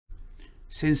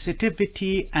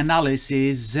Sensitivity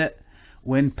analysis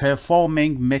when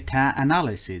performing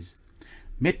meta-analysis.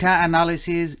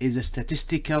 Meta-analysis is a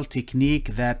statistical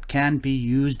technique that can be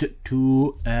used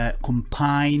to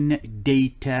combine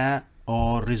data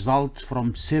or results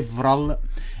from several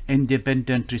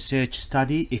independent research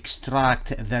studies,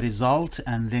 extract the results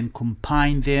and then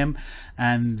combine them,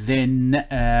 and then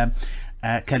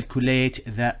calculate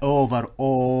the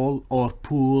overall or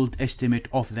pooled estimate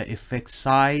of the effect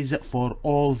size for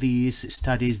all these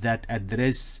studies that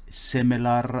address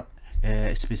similar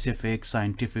specific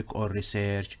scientific or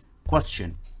research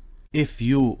question. If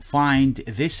you find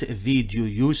this video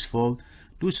useful,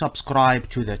 do subscribe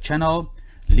to the channel,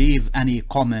 leave any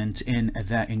comment in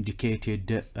the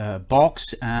indicated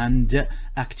box, and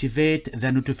activate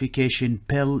the notification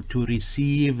bell to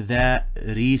receive the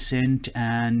recent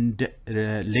and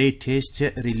latest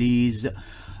release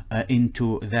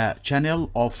into the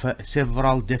channel of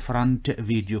several different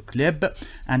video clips,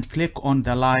 and click on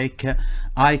the like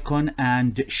icon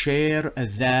and share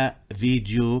the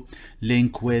video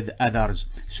link with others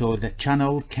so the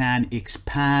channel can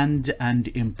expand and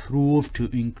improve to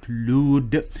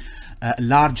include a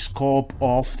large scope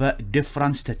of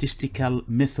different statistical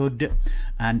method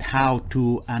and how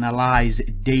to analyze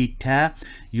data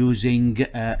using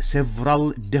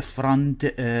several different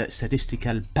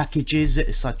statistical packages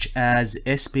such as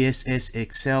SPSS,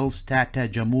 Excel, Stata,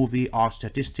 Jamovi,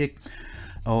 RStatistic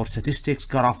or Statistics,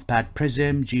 GraphPad,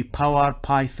 Prism, GPower,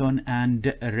 Python, and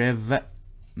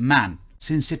RevMan.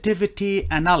 Sensitivity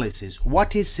analysis.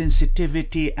 What is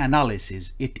sensitivity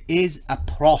analysis? It is a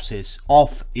process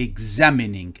of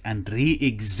examining and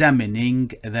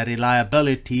re-examining the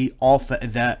reliability of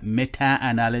the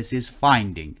meta-analysis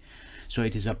finding. So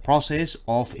it is a process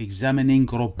of examining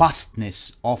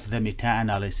robustness of the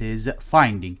meta-analysis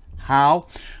finding. How?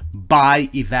 By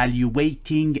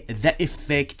evaluating the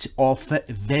effect of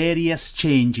various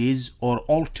changes or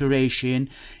alteration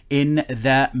in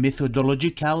the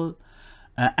methodological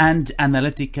and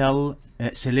analytical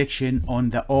selection on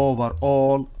the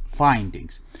overall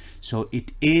findings. So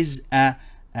it is a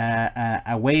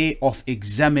way of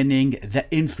examining the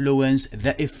influence,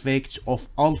 the effects of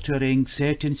altering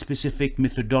certain specific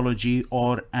methodology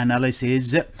or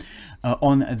analysis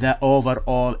on the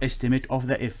overall estimate of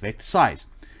the effect size.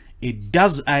 It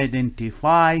does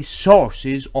identify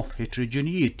sources of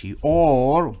heterogeneity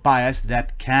or bias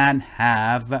that can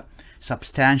have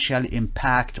substantial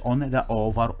impact on the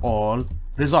overall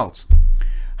results.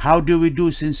 How do we do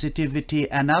sensitivity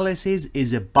analysis?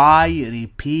 Is by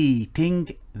repeating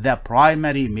the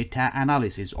primary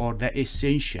meta-analysis or the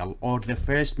essential or the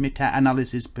first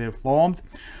meta-analysis performed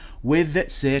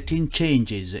with certain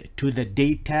changes to the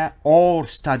data or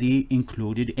study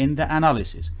included in the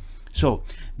analysis. So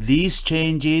these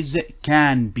changes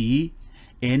can be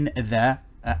in the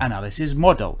analysis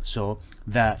model. So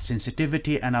the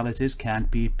sensitivity analysis can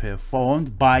be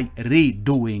performed by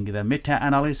redoing the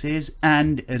meta-analysis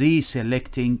and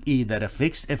reselecting either a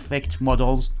fixed effect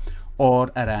models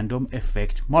or a random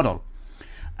effect model.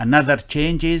 Another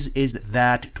changes is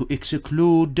that to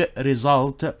exclude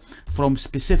result from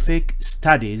specific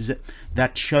studies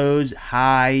that shows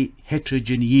high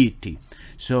heterogeneity.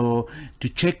 So to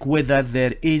check whether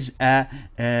there is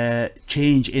a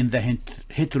change in the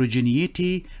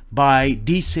heterogeneity by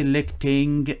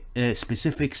deselecting a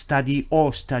specific study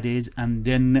or studies and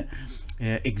then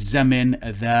examine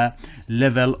the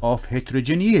level of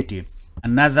heterogeneity.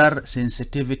 Another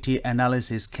sensitivity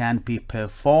analysis can be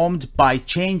performed by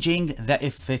changing the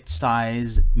effect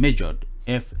size measured.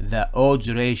 If the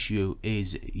odds ratio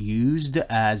is used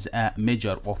as a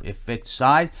measure of effect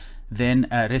size, then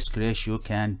a risk ratio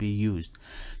can be used.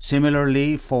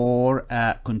 Similarly for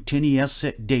continuous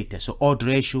data, so odd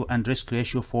ratio and risk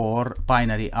ratio for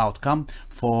binary outcome.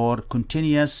 For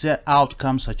continuous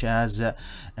outcomes such as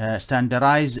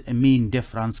standardized mean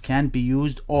difference can be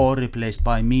used or replaced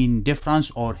by mean difference,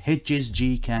 or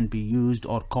Hedges'g can be used,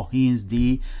 or Cohen's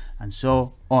d, and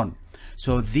so on.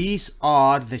 So these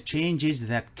are the changes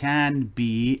that can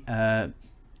be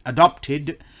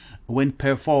adopted when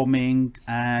performing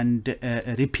and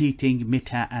repeating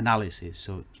meta-analysis.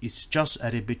 So it's just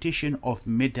a repetition of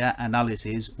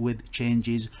meta-analysis with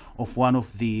changes of one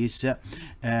of these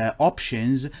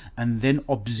options, and then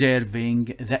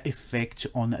observing the effect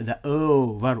on the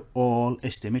overall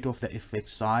estimate of the effect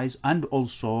size and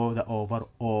also the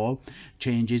overall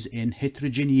changes in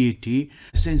heterogeneity.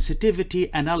 Sensitivity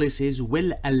analysis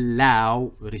will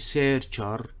allow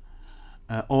researcher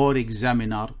or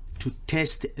examiner to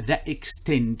test the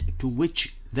extent to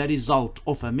which the result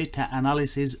of a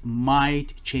meta-analysis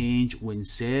might change when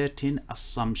certain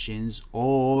assumptions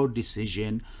or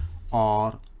decisions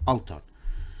are altered.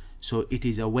 So it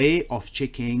is a way of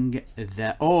checking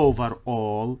the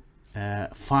overall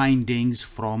findings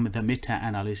from the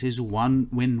meta-analysis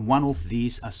when one of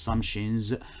these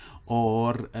assumptions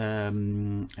or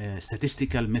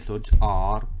statistical methods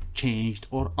are changed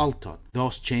or altered.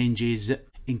 Those changes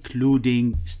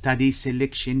including study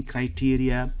selection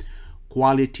criteria,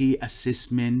 quality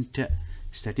assessment,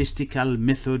 statistical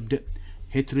method,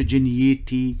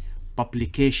 heterogeneity,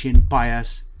 publication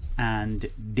bias, and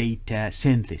data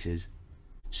synthesis.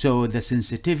 So the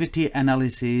sensitivity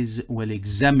analysis will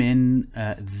examine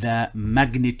the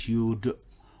magnitude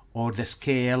or the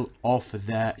scale of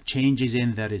the changes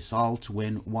in the result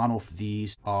when one of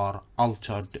these are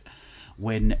altered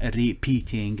when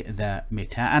repeating the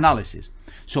meta-analysis.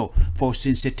 So for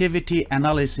sensitivity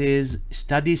analysis,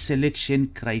 study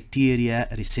selection criteria,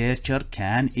 researcher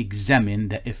can examine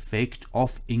the effect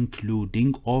of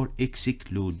including or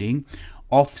excluding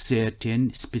of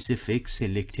certain specific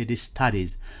selected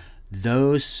studies.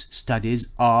 Those studies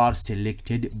are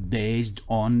selected based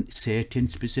on certain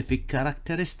specific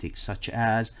characteristics such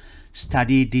as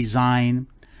study design,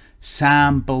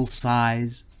 sample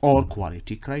size, or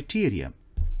quality criteria.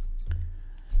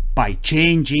 By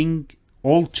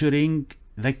altering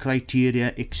the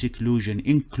criteria exclusion,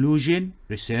 inclusion,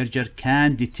 researcher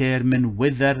can determine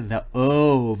whether the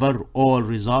overall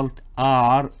result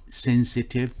are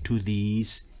sensitive to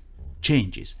these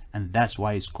changes, and that's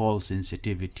why it's called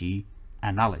sensitivity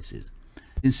analysis.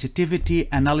 Sensitivity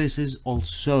analysis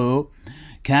also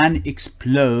can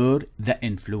explore the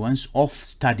influence of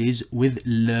studies with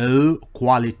low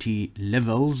quality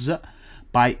levels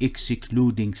by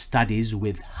excluding studies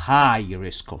with high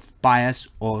risk of bias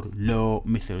or low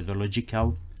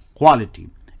methodological quality.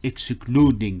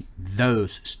 Excluding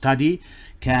those studies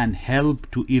can help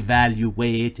to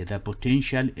evaluate the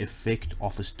potential effect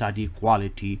of study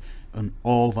quality on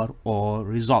overall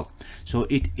result. So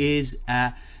it is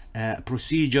a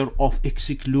procedure of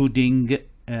excluding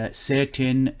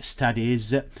certain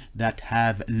studies that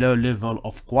have low level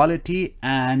of quality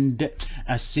and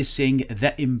assessing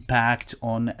the impact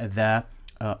on the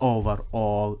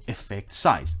overall effect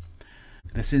size.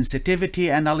 The sensitivity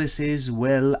analysis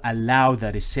will allow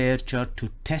the researcher to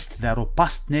test the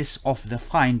robustness of the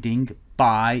finding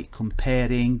by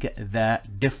comparing the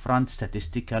different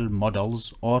statistical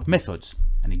models or methods.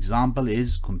 An example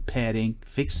is comparing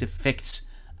fixed effects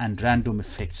and random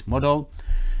effects model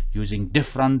using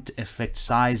different effect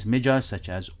size measures such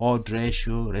as odds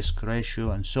ratio, risk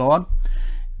ratio, and so on.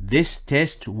 This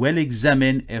test will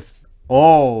examine if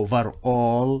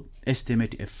overall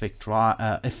estimate effect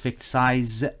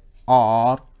size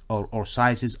or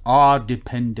sizes are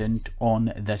dependent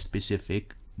on the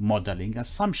specific modeling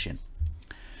assumption.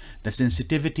 The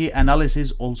sensitivity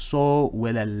analysis also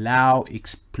will allow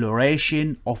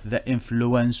exploration of the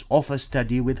influence of a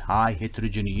study with high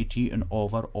heterogeneity and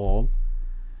overall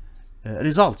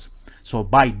results. So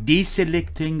by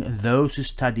deselecting those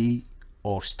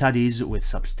studies with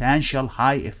substantial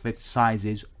high effect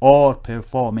sizes or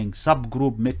performing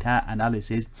subgroup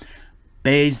meta-analysis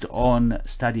based on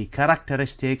study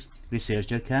characteristics,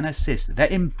 researcher can assess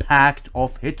the impact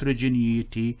of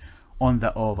heterogeneity on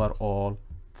the overall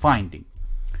finding.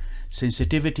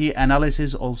 Sensitivity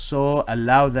analysis also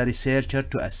allow the researcher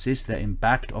to assess the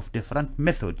impact of different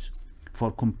methods for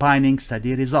combining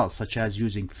study results, such as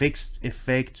using fixed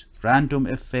effect, random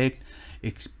effect,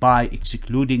 by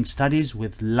excluding studies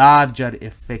with larger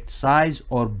effect size,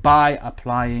 or by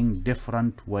applying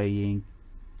different weighing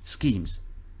schemes.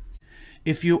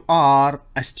 If you are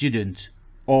a student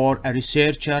or a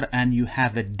researcher and you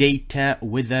have a data,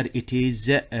 whether it is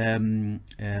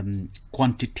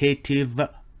quantitative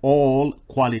or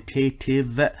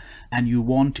qualitative, and you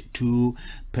want to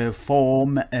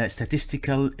perform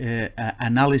statistical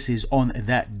analysis on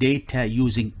that data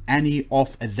using any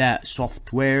of the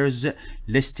softwares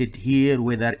listed here,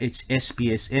 whether it's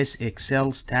SPSS,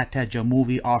 Excel, Stata,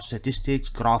 Jamovi, R Statistics,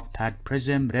 GraphPad,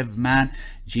 Prism, RevMan,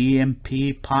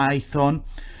 GMP, Python,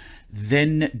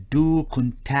 then do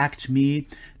contact me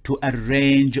to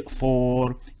arrange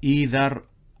for either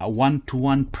a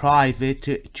one-to-one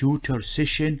private tutor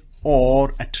session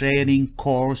or a training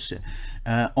course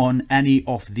on any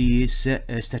of these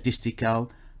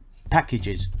statistical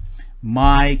packages.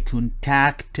 My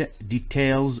contact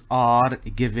details are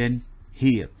given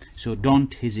here, so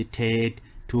don't hesitate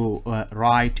to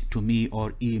write to me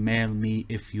or email me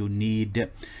if you need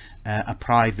a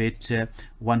private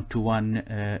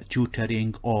one-to-one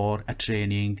tutoring or a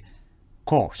training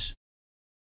course.